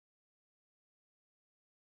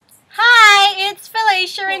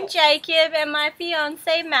Alicia and Jacob and my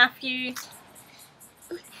fiance Matthew.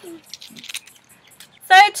 So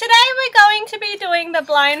today we're going to be doing the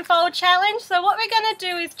blindfold challenge. So what we're going to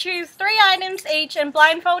do is choose 3 items each and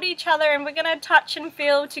blindfold each other, and we're going to touch and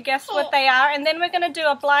feel to guess what they are, and then we're going to do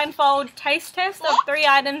a blindfold taste test of 3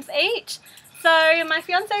 items each. So my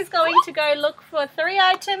fiance is going to go look for 3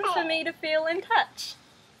 items for me to feel and touch.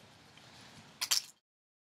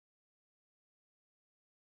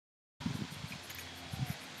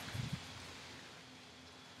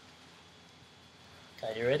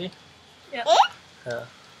 Okay, you ready? Yep. Yeah.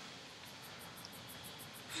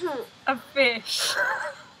 A fish.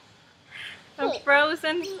 A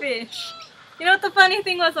frozen fish. You know what the funny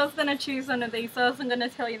thing was? I was going to choose one of these, so I wasn't going to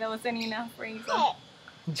tell you there was any in our freezer.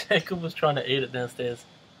 Jacob was trying to eat it downstairs.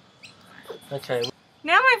 Okay.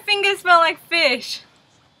 Now my fingers smell like fish.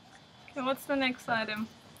 Okay, what's the next item?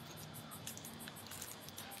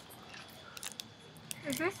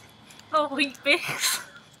 Is this? Oh, Wheat Bix.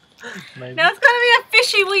 Maybe. Now it's going to be a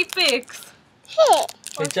fishy Wheat Bix.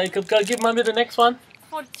 Okay, Jacob, go give Mummy the next one.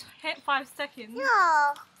 For 5 seconds.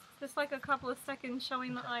 No. Just like a couple of seconds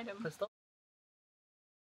showing the item. Press stop.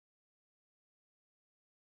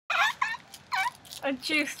 A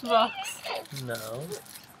juice box. No.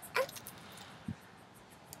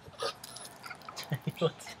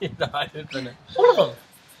 What's in the item for it? Hold on.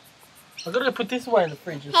 I've got to put this away in the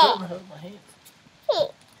fridge. It's starting to hurt my hands.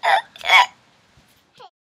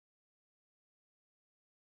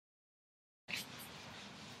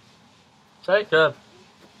 Jacob,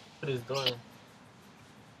 what is doing?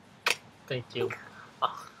 Thank you.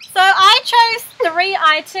 Oh. So I chose 3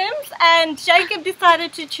 items and Jacob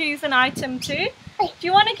decided to choose an item too. Do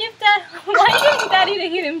you want to give Dad... Why are you getting Daddy to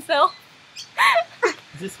hit himself?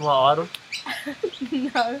 Is this my item?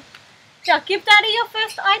 No. Yeah, give Daddy your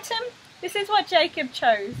first item. This is what Jacob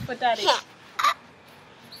chose for Daddy. Do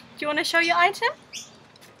you want to show your item?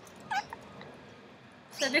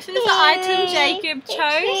 So this is the item Jacob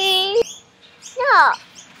chose. No.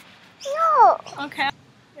 No. Okay.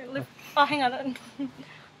 Oh, hang on.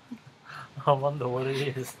 I wonder what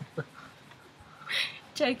it is.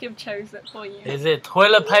 Jacob chose it for you. Is it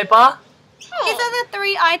toilet paper? These are the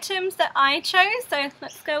 3 items that I chose. So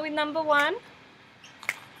let's go with number 1.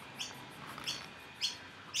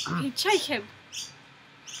 Hey, Jacob.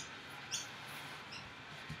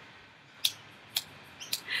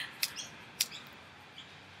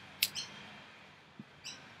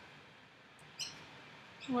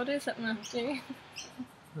 What is it, Matthew?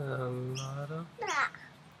 Lighter.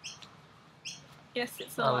 Yes,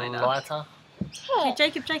 it's a A lighter. lighter. Okay,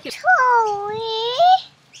 Jacob.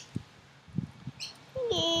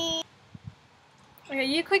 Okay,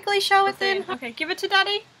 you quickly show it then. Okay, give it to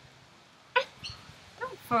Daddy.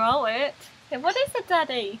 Don't throw it. Okay, what is it,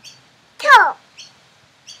 Daddy?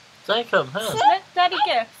 Jacob, huh? Let Daddy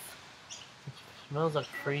guess. Smells like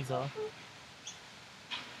freezer.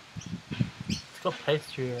 It's got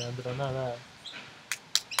pastry around it, I know that.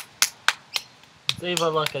 It's either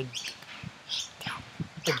like a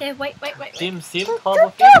Okay, wait. dim sim type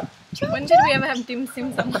of thing. When did we ever have dim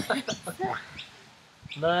sum somewhere?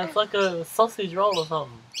 No, it's like a sausage roll or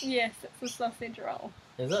something. Yes, it's a sausage roll.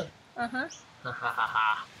 Is it? Uh-huh.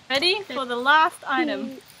 Ready for the last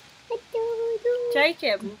item?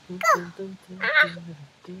 Jacob.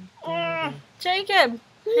 Jacob.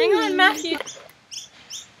 Hang on, Matthew.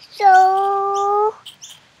 So,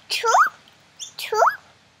 two.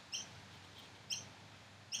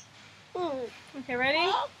 Okay, ready?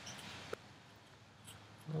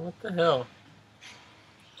 What the hell?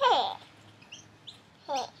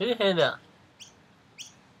 Get your hand out.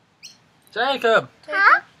 Jacob!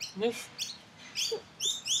 Huh? This.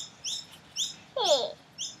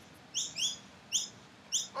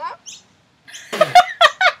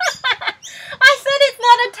 I said it's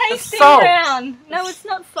not a tasting salt. round. No, it's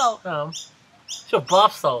not salt. It's your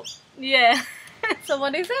bath salt. Yeah. So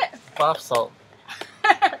what is it? Bath salt.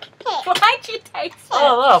 Why'd you taste it? I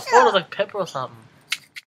don't know, I thought it was like pepper or something.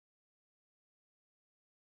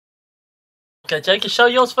 Okay, Jacob, show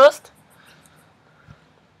yours first.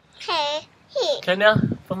 Okay, now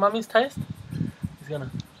for Mummy's taste. He's gonna.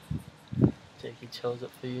 Jakey chose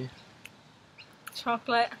it for you.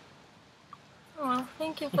 Chocolate. Oh,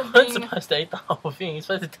 thank you for You weren't being... supposed to eat the whole thing. You're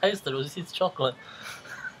supposed to taste it. It was his chocolate.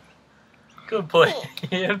 Good boy.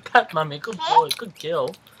 Yeah, pat Mummy. Good boy. Good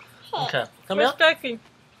girl. Okay, come Where's out. Jackie?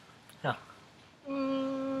 Yeah.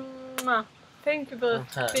 Thank you for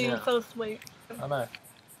being yeah. so sweet. I know.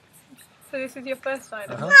 So this is your first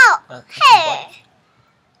item. No.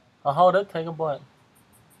 I'll hold it. Take a bite.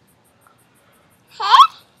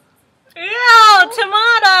 Ew,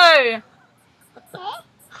 tomato!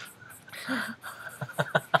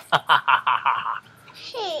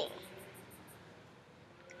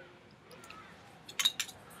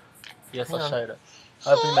 guess. Hang I'll on. show you.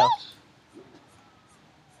 Open your mouth.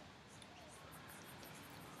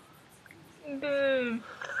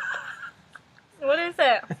 What is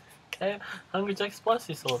it? Okay, Hungry Jack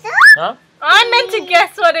spicy sauce. Huh? I meant to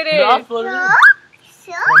guess what it is. No, that's what it is.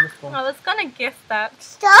 So, On this one. I was gonna guess that.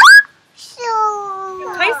 so.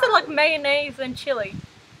 It tasted like mayonnaise and chili.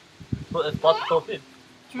 What, it's blindfold it.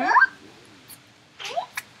 Hmm?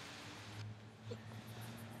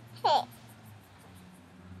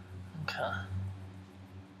 Okay.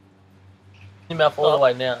 Your mouth all the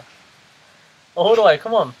way now. All the way,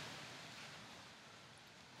 come on.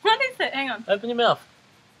 What is it? Hang on. Open your mouth.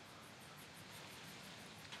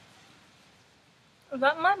 Is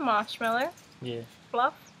that my marshmallow? Yeah.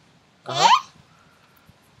 Fluff? Uh-huh.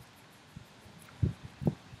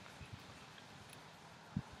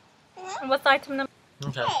 And what's item number?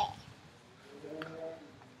 Okay.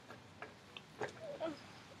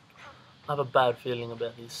 I have a bad feeling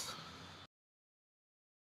about this.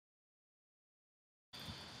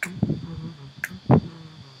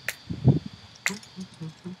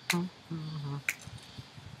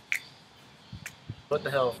 What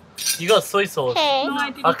the hell? You got soy sauce. No,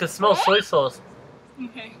 I didn't. I can smell soy sauce.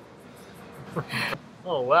 Okay.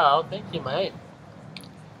 Oh wow, thank you, mate.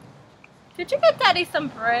 Did you get Daddy some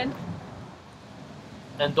bread?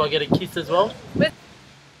 And do I get a kiss as well? With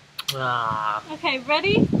Ah, Okay,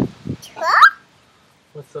 ready?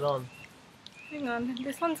 what's it on? Hang on.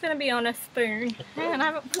 This one's gonna be on a spoon. Hang on, I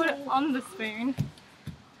haven't put it on the spoon.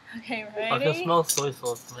 Okay, ready? I can smell soy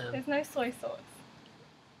sauce, man. There's no soy sauce.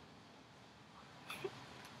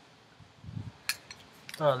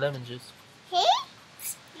 Oh, lemon juice.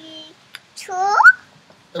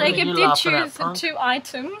 Jacob You did laughing at, choose punk? 2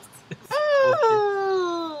 items.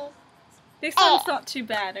 Bullshit. This one's not too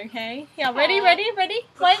bad, okay? Yeah, ready?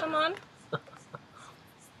 Wait. Come on.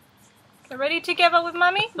 So ready together with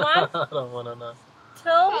Mummy? 1, I don't wanna know. 2.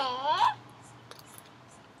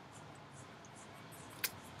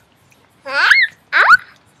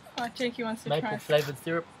 Oh, Jakey wants to Maple try. flavored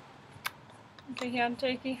syrup. Okay, here,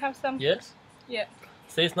 Jakey, have some. Yes? Yeah.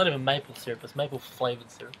 See, it's not even maple syrup, it's maple flavored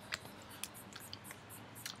syrup.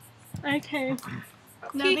 Okay.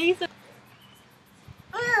 Now these are...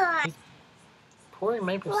 Pouring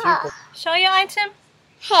maple syrup. Show your item.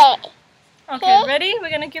 Hey, Okay, ready? We're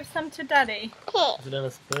gonna give some to Daddy. hey. Is it on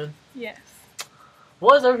a spoon? Yes.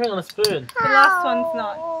 Why is everything on a spoon? The last one's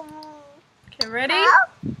not. Okay, ready?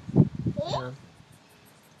 Yeah.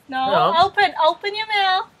 No, Yeah. open your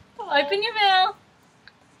mouth. Open your mouth.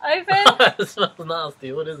 Open. It smells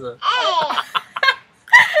nasty, what is it?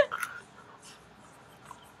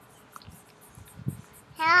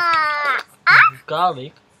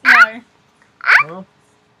 Garlic? No. Huh?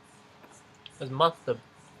 It's mustard.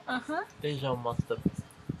 Uh-huh. Dijon mustard.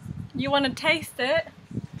 You want to taste it?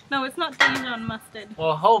 No, it's not Dijon mustard.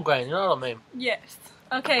 Well, whole grain, you know what I mean? Yes.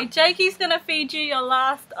 Okay, Jakey's gonna feed you your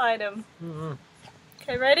last item. Mm-hmm.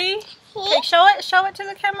 Okay, ready? Okay, show it to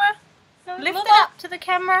the camera. Lift it up to the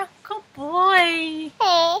camera. Good boy.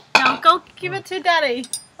 Now go give it to Daddy.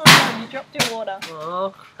 Oh no, you dropped your water.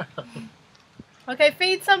 Oh, crap. Okay,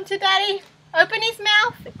 feed some to Daddy. Open his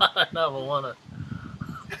mouth. I never want it.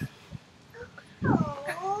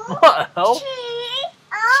 What the hell?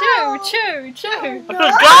 Chew.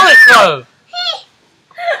 Garlic clove!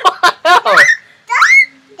 What the hell?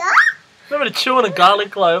 Remember to chew on a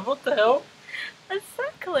garlic clove? What the hell?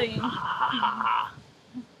 Exactly. Ah.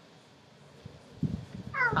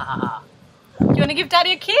 Do you want to give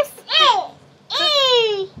Daddy a kiss?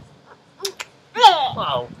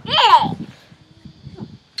 Wow.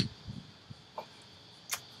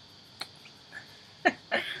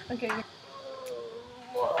 Okay.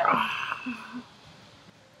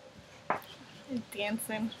 He's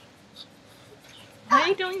dancing. Why are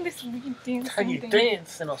you doing this weird dancing How you thing?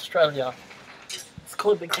 dance in Australia? It's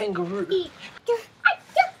called the kangaroo.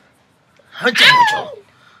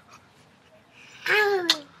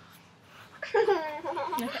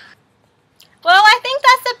 Well, I think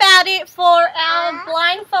that's about it for our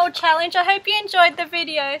blindfold challenge. I hope you enjoyed the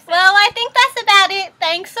video. Well, I think that's about it.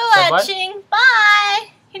 Thanks for Say bye. watching.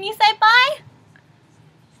 Bye. Can you say bye?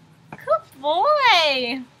 Good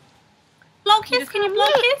boy. Blow kiss. Can you blow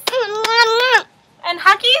kiss? And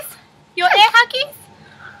huggies? Your air huggies?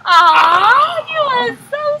 Aww, you are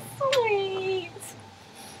so sweet.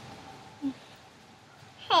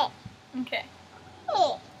 Okay.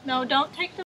 No, don't take the